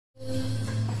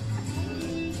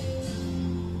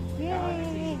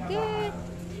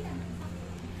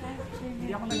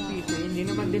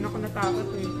Hindi naman din ako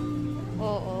natakot eh.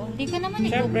 Oo. Hindi ka naman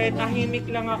Siyempre, tahimik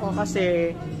lang ako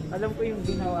kasi alam ko yung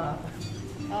ginawa.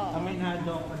 Oo. Aminado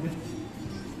ako din.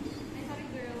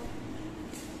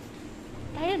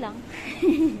 Tayo lang.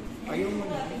 Ayaw mo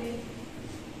na.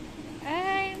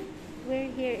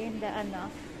 We're here in the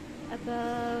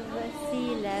above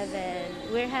sea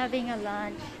level. We're having a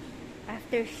lunch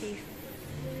after shift.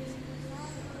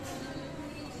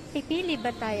 Pipili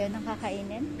ba tayo ng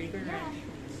kakainin?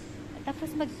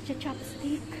 Tapos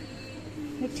mag-chopstick.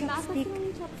 Mag-chopstick.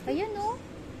 Ayun o.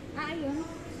 Ayun.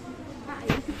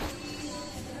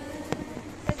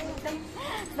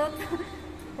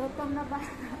 Totom na ba?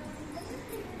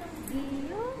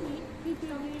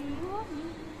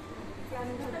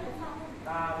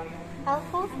 I'll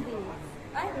post this.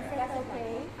 Is that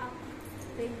okay?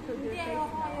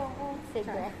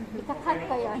 Sige. Ika-cut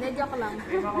ko yan. Joke lang.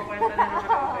 May makakwenta na naman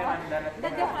ako kay Randa.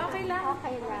 Okay lang.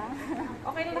 Okay lang.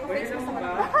 Okay lang Pwede naka-Facebook naman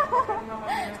naman. ba? Kaya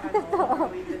naman kami ng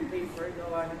written paper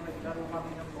gawa nang naglaro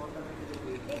kami ng bota ng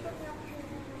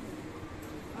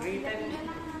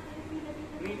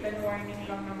written warning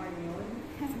lang naman yun.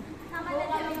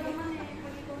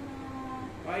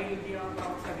 Why hindi ako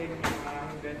tawag sa ganyan?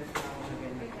 Parang ganun na ako na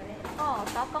ganyan. Oh,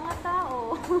 tapa nga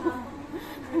tao.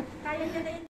 Kaya niya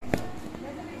na yun.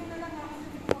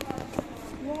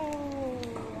 Yay!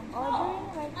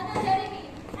 Ordering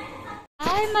right now.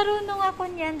 Ay, marunong ako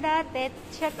niyan dati.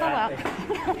 Check ko ako.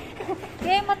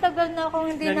 Kaya matagal na akong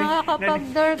hindi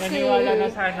nakakapag-dork eh. Naniwala na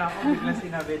sana ako bigla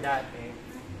sinabi dati.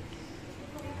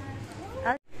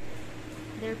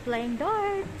 They're playing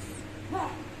darts.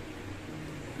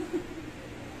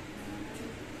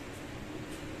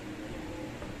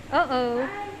 Uh-oh.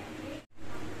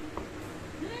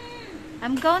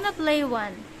 I'm gonna play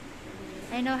one.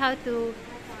 I know how to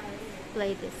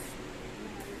play this.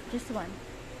 Just one.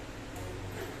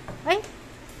 Ay!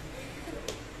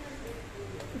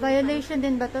 Violation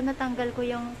din ba to? Natanggal ko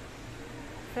yung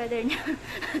feather niya.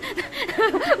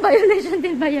 Violation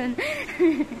din ba yun?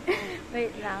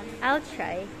 Wait lang. I'll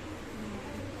try.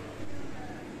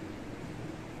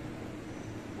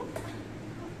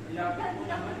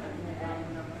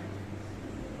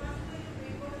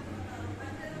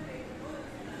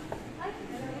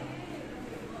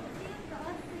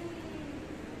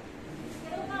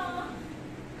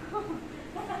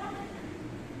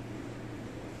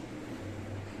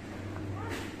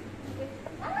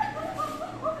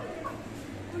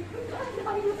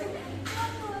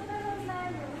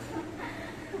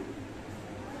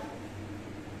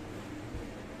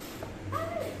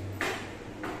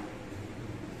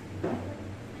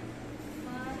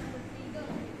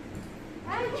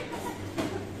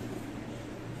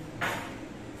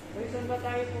 Saan ba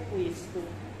tayo po quiz to?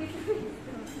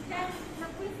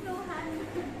 Napwistuhan.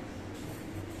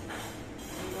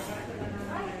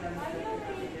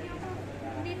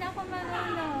 Hindi na ako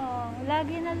marunong.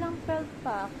 Lagi na lang 12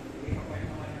 pack.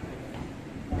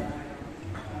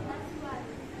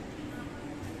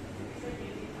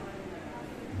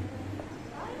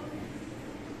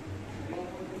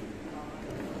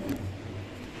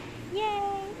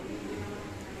 Yay!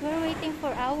 We're waiting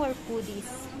for our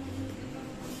foodies.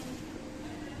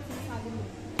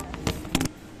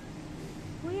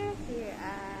 We're here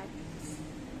at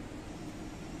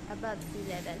above sea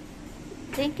level.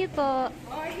 Thank you po.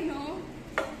 Oh, you know.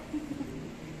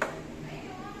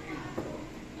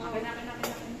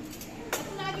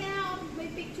 Ito lagi na ako may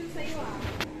picture sa'yo ah.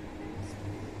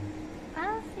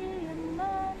 I'll see you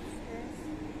monsters.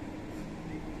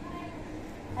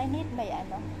 I need my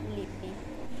lippy.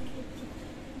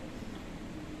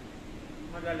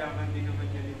 Malalaman din naman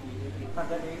yung lipi.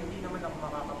 Kadali, hindi naman ako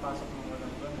makakapasok ng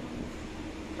walang gano'n.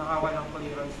 Saka walang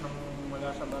clearance ng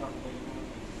wala sa barangay mo.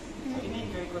 So,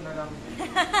 in-enjoy ko na lang.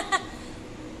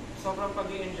 Sobrang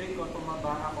pag-i-enjoy ko,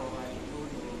 tumaba ako kahit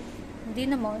tulog. Hindi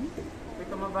naman. Kaya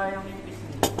tumaba yung impis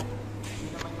niya. Hindi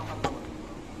naman yung katawan.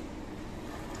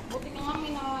 Buti ka nga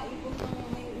may nakaipon ng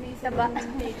may Taba.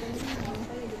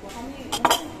 Kami,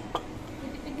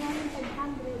 titipid namin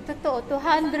 500. Totoo,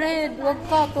 200. Wag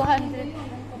ka, 200.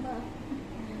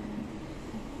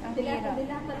 Ang hirap.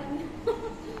 Dilata lang yun.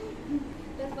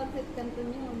 Tapos pag-set kanto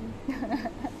yun.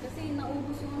 Kasi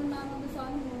naubos yung ano namin sa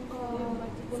ano.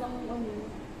 Walang ano.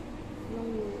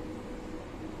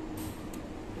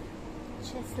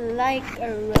 Just like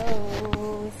a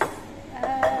rose.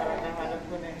 Nahanap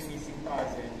ko na yung missing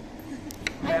puzzle.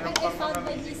 Meron pa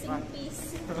mga missing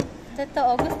piece.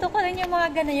 Totoo. Gusto ko rin yung mga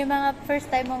ganun, yung mga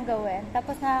first time mong gawin.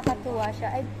 Tapos nakakatuwa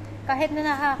siya. Ay, kahit na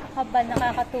nakakakaba,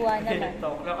 nakakatuwa naman.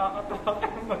 Nakakatuwa ka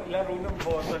maglaro ng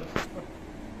button.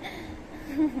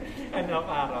 Ano ang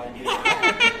araw?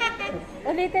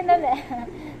 Ulitin ulit.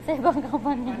 Sa ibang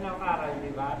company. Ano, Carol,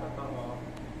 di ba? Totoo.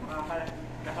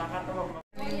 Nakakatawa mo.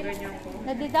 Yung ganyan ko.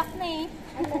 Nadidak na eh.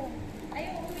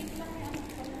 Ayaw, wait lang yan.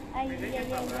 Ay,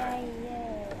 ay.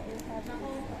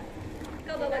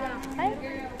 Ikaw ba wala? Ay,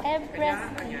 Empress.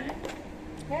 Kanya.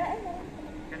 Kaya ano?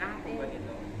 Kailangan po ba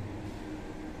dito?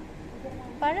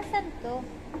 Para saan to?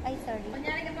 Ay, sorry.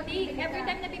 Kunyari kapag every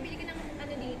time na bibili ka ng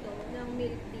ano dito, ng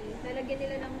milk tea, lalagyan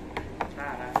nila ng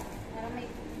Para. para may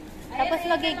Tapos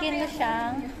magiging na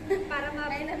siyang para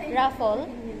raffle.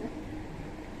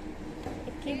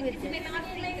 I-keep with May it. mga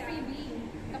freebie.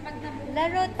 Kapag nabuo,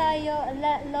 Laro tayo,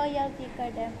 loyalty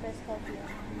card Empress Coffee.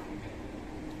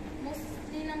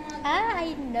 mostly ng mga I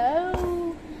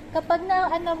know! Kapag na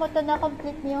ano mo to,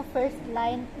 na-complete mo yung first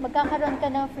line, magkakaroon ka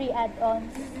ng free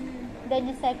add-ons. Then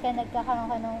yung second, nagkakaroon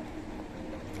ka ng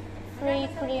free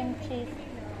cream cheese.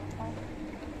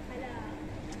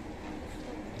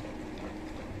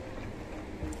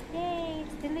 Yay!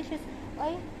 It's delicious.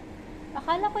 Ay,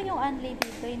 akala ko yung unli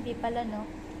dito, hindi pala, no?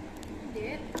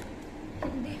 Hindi.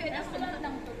 Hindi. Restaurant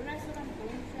lang to. Restaurant to.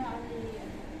 Sa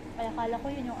Ay, akala ko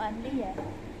yun yung unli, eh.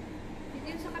 Hindi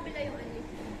yung sa kabila yung ano.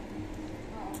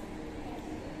 Oo.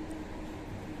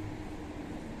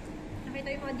 Nakita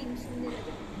yung mga dim sum nila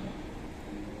doon.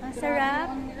 Ang sarap.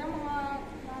 Grabe yung ano nila, mga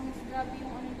promise, grabe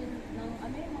yung ano din ng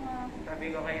ano yung mga Sabi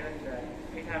ko kay Randall,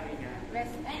 may sabi niya,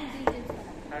 ingredients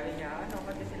pala. sabi niya, ano,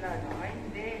 kasi sila, ano, ay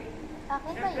hindi.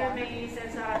 Akin ba Siyempre yan? may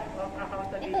sense of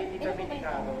accountability kami ni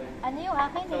Carol. Ano yung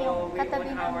akin? So, yung we katabi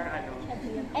own ng... our, ano,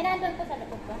 Ay, nandun pa sa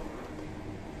likod ba?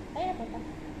 Ay, nandun pa.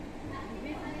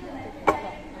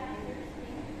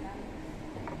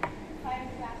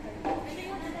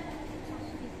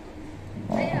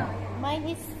 Ayun. Mine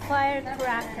is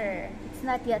firecracker. It's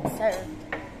not yet served.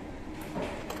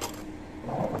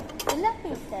 Ilang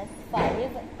pieces?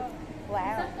 5?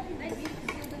 Wow.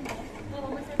 Oo,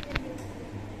 masarap din yun.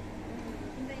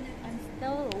 I'm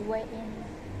still waiting.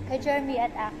 Kay Jeremy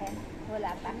at akin.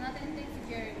 Wala pa. Natin ito si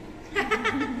Jeremy.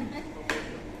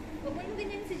 Huwag mo yung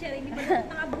ganyan si Jeremy.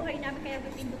 Nakabuhay namin kaya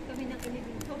pindot kami ng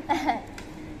dito.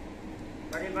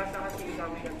 Maribasa kasi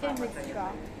kami Same with nagpapasaya.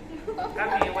 straw.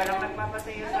 Kami, walang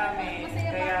nagpapasaya sa amin. Masaya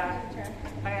Kaya, pa.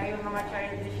 kaya yung mga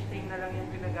childish thing na lang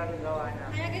yung pinagagawa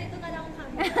namin. Kaya ganito na lang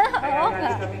kami. Kaya Oo lagi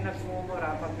nga. kami nagmumura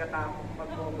pagkatapos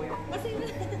pagbobo yung Kasi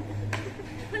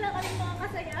wala kaming mga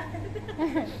kasayahan.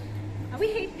 We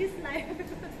hate this life.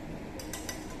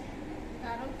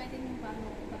 Carol, pwede nyung paano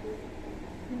patuloy.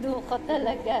 Duko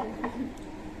talaga.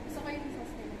 Gusto ko yung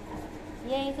sustainable.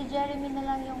 Yay, si Jeremy na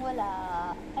lang yung wala.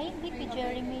 Ay, hindi kay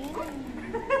Jeremy yun.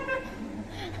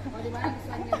 O, di ba?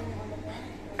 Nagustuhan niyo yung ulo ko?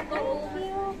 Thank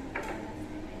you.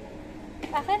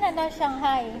 Akin ano,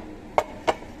 Shanghai.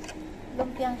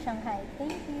 Lumpiang Shanghai.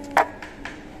 Thank you.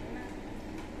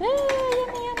 Hey,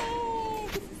 yummy, yummy.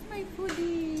 This is my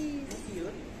foodies.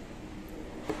 cute.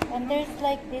 And there's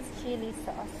like this chili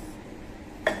sauce.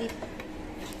 Dip.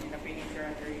 Pina-picture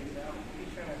under yung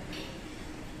picture.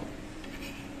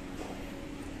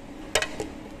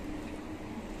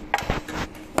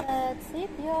 That's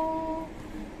it, yo.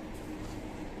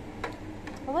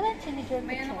 Wala chili jar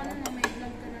May ano ka na, picture. no? May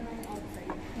vlog ka na ng outside.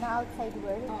 Na outside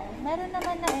world? Oo. Meron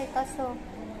naman na eh, kaso,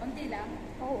 Unti lang.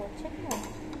 oo, check mo.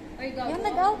 Ay, gago. Yung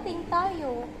nag-outing tayo.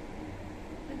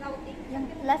 Nag-outing. Yung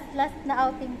last na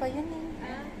outing ko yun eh.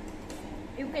 Ah,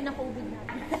 yung kina-COVID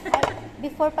natin.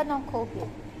 Before pa nung COVID.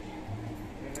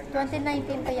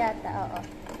 2019 pa yata, oo.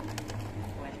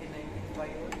 2019 pa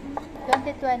yun.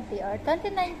 2020 or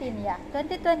 2019, yeah.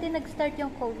 2020 nag-start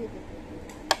yung COVID.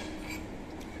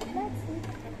 That's it.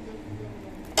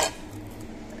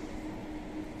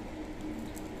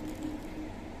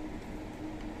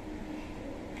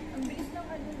 Ang bilis lang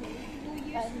ano eh. 2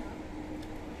 years na.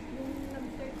 Nung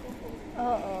nag-start yung COVID.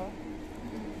 Oo.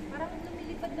 Parang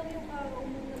lumilipad lang yung araw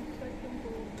nung nag-start yung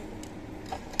COVID.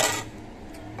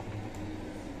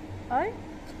 Ay,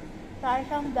 tayo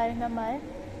siyang dynamite.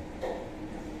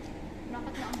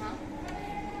 Bakit na aha?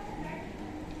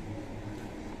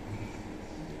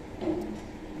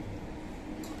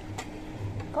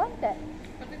 Konti.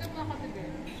 Pati ka mga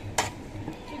katibin.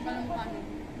 Iba ng kanin.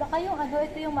 Baka yung ano,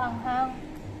 ito yung maanghang.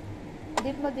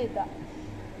 Dip mo dito.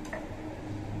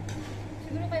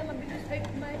 Siguro kaya mabilis, ay,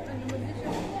 mabilis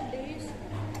yung mga days.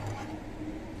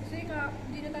 Kasi nga,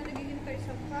 hindi na tayo naghihintay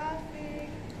sa traffic.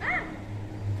 Ah!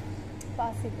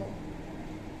 Possible.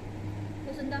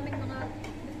 Tapos ang daming mga,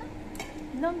 basta.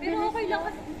 Nung Pero bilis okay lang, mo-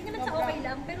 kasi hindi naman sa okay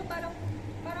lang, pero parang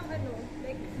ano,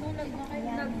 like, nung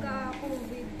Ayan.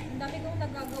 nagka-COVID, ang dami kong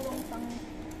nagagawang pang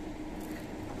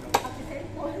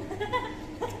cellphone.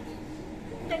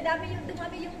 dumami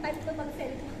yung time ko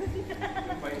mag-cellphone. Yung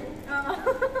pa yun. Oo.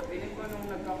 Feeling ko nung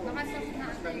nagka-COVID, mas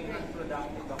naging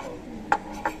unproductive ako.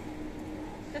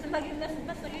 Kasi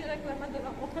mas naging reklamador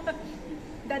ako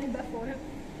than before.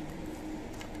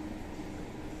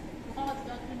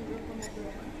 Nakakatas yung reklamador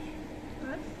ako.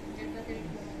 Ha? Ganda din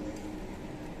reklamador.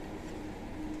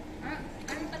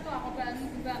 Anong tato ako ba? Anong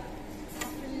diba?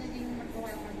 Actually, naging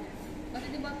mag-okay ako niya. Kasi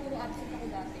diba puro absent ako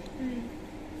dati?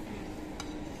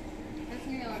 Tapos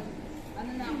ngayon,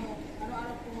 ano na ako,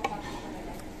 araw-araw pumapasok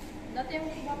talaga. Dati ako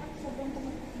bakit sobrang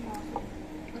pumasok.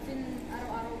 Kasi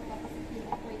araw-araw papasok yung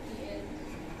ako ITL.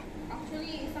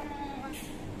 Actually, isang...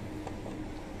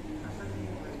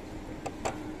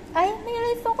 Ay, may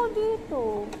rice ako dito.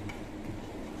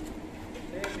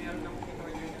 Meron akong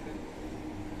in-order na ganun.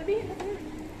 Sabihin mo yun.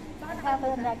 I have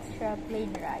an extra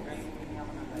plain rice. Kahit hindi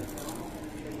ako na-rice,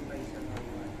 yung rice na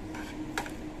naman.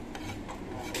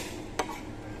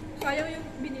 Sayang yung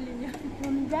binili niya.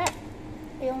 Hindi.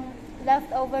 Yung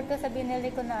leftover ko sa binili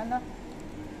ko na ano,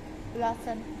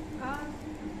 lasan.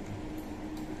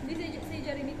 Hindi si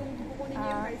Jeremy kung kukunin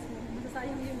niya yung rice mo.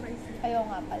 Masasayang yung rice mo. Ayaw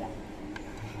nga pala.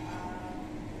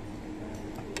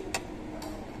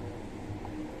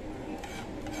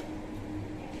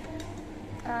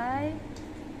 Ay.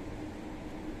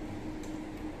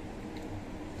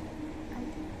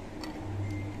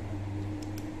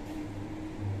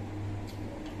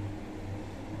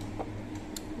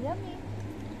 Yummy.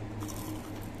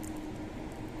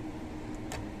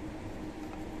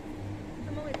 Gusto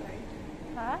mo i-try?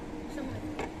 Ha? Gusto mo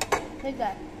i-try?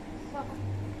 Sige. Baka.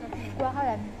 Kuha ka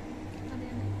lang. Ano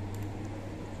yan?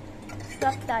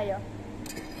 Stop tayo.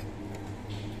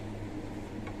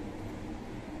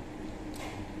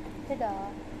 Tada.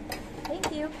 Thank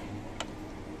you.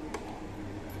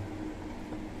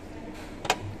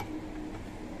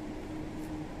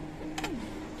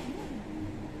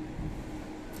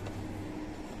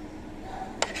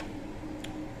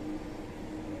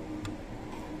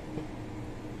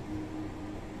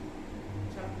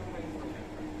 Sarap ng rice ko siya.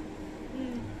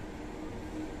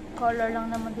 Color lang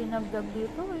naman dinagdag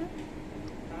dito eh.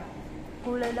 Ha?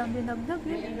 Kulay lang dinagdag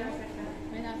eh.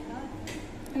 May nasa?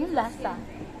 Yung lasa.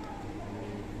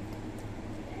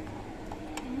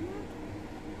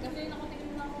 Kasi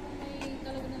nakatingin na ako kung may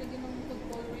talaga nalagyan ng food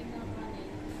coloring na kanin.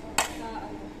 Sa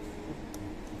ano.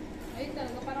 Ayun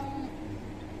talaga, parang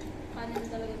kanin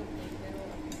talaga ng plate. Pero,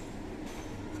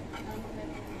 ano mo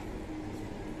meron?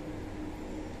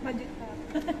 Magic ka.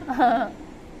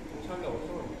 Solo.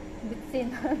 Bitsin.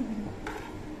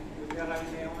 Yung rice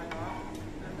na yung ano,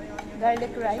 ano ba yun?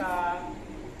 Garlic rice?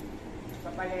 Sa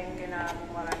palengke na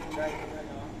maraming garlic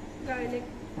ano. Garlic.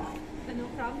 Ano,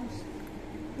 crumbs.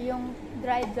 Yung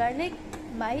dried garlic,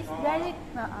 mais Oo. garlic.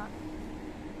 Oo.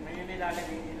 Ngayon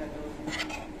nilalagay nila doon.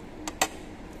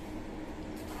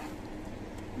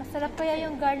 Masarap kaya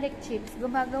yung garlic chips.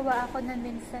 Gumagawa ako na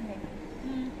minsan eh.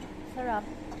 Sarap.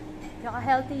 Saka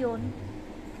healthy yun.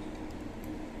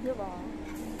 Di ba?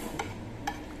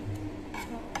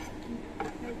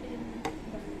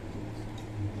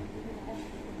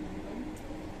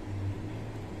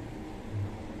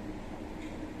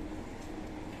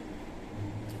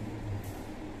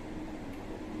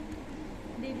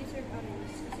 They deserve a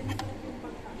raise. Kasi masarap yung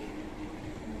pagkain.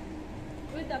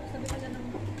 Uy, Dap, sabi ka na ng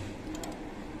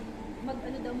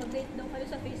mag-rate daw kayo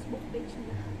sa Facebook page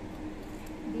nila.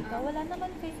 Dito, wala naman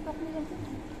Facebook nila.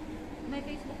 May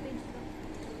Facebook page ka.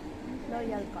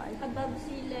 Loyal card. Above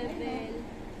sea level,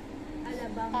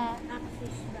 Alabang, Ah.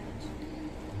 Axis branch.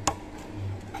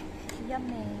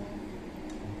 Yummy.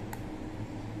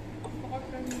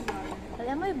 Pakakran mo ba?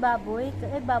 Alam mo yung baboy?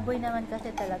 Eh, baboy naman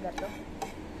kasi talaga to.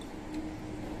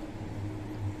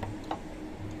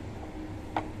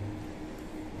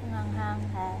 Manghang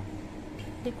ha.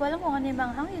 Di ko alam kung ano yung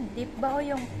manghang. Yung dip ba o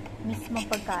yung mismong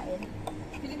pagkain?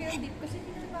 Pili ko yung dip kasi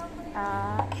hindi na nakakalit.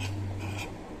 Ah,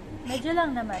 medyo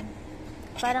lang naman.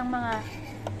 Parang mga,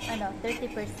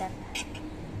 30%.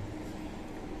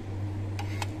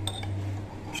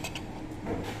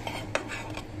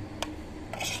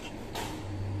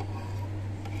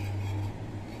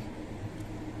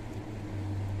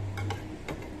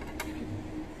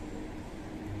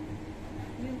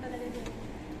 Yun talaga din.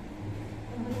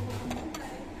 Kung malungkot ang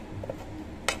pagkain.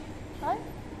 Ay?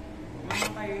 Ano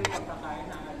kayo yung pagkakain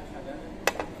na ano siya ganun?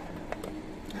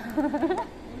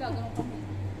 Wala, ganun kami.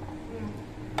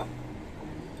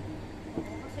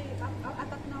 Kasi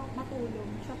atat na matulog.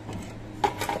 Siya.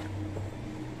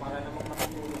 Para namang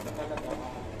matutulog ka talaga.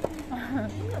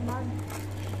 Ano naman?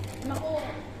 Naku,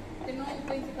 tinanong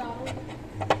ko yung si Caro.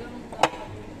 Ganun dapat.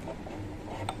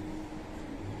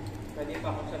 Pwede pa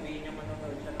kung sabihin niya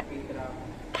manonood siya ng K-drama.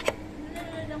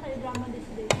 Nanonood lang kayo drama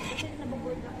these days. Kasi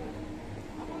nababoard ako.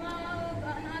 Ako nga,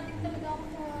 na-addict talaga ako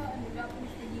sa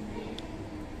Japanese na libre.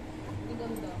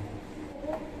 Maganda.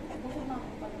 Gusto na ako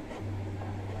pala.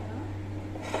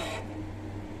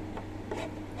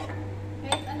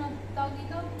 Kahit ano, tawag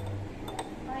dito?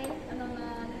 Kahit ano na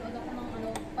nanood ako ng ano,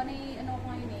 panay ano ako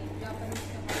ngayon eh, Japanese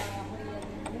na Korean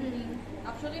movie.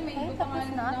 Actually, may Ay, iba pa nga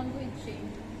tapos na? language eh.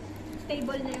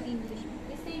 Stable na yung English.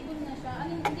 Stable na siya.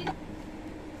 Ano, hindi na.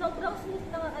 Sobrang smooth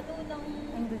na ano ng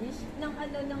English? ng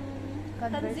ano ng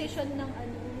Converse. transition ng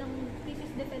ano ng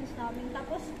thesis defense namin.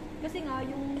 Tapos kasi nga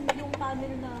yung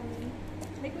panel namin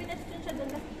may question siya doon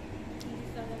na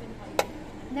Thesis na namin kayo.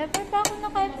 Never pa ako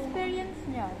naka-experience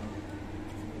niyan.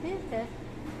 Business.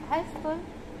 High school.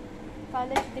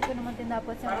 College, di ko naman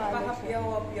tinapos yung Parang college.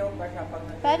 mahapyaw-hapyaw pa siya pag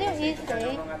Pero yung nag-visit ka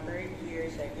essay- ng mga third year,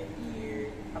 second year,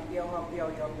 hapyaw-hapyaw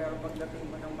yun. Pero pagdating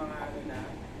mo ng mga ano na,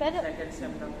 Pero- second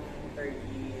sem ng third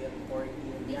year, fourth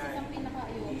year, Thesis yan. ang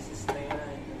pinaka-ayos. Thesis na yan.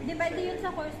 depende yun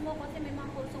sa course mo kasi may mga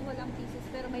course yung walang thesis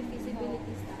pero may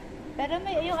feasibility study. Pero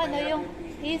may yung ano, yung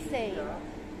essay.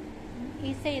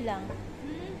 Essay lang.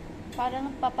 Parang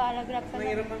paparagraph ka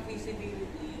Mayroon lang. pang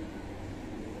feasibility.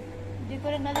 Hindi ko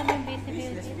rin alam yung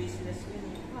visibility. Business yun.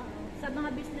 Sa mga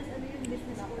business ano yun,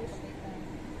 business course.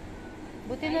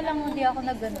 Buti na lang hindi ako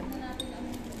nag-ano. Huwag na natin ano,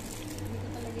 hindi ko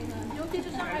talaga na. Yung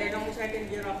thesis ng Kasi nung second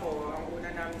year ako, ang una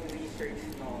namin research,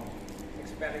 no,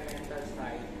 experimental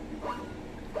side,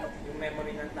 yung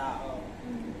memory ng tao,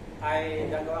 ay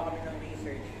gagawa kami ng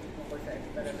research tungkol sa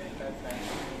experimental side.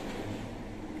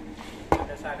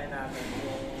 Ano sana namin,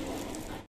 yung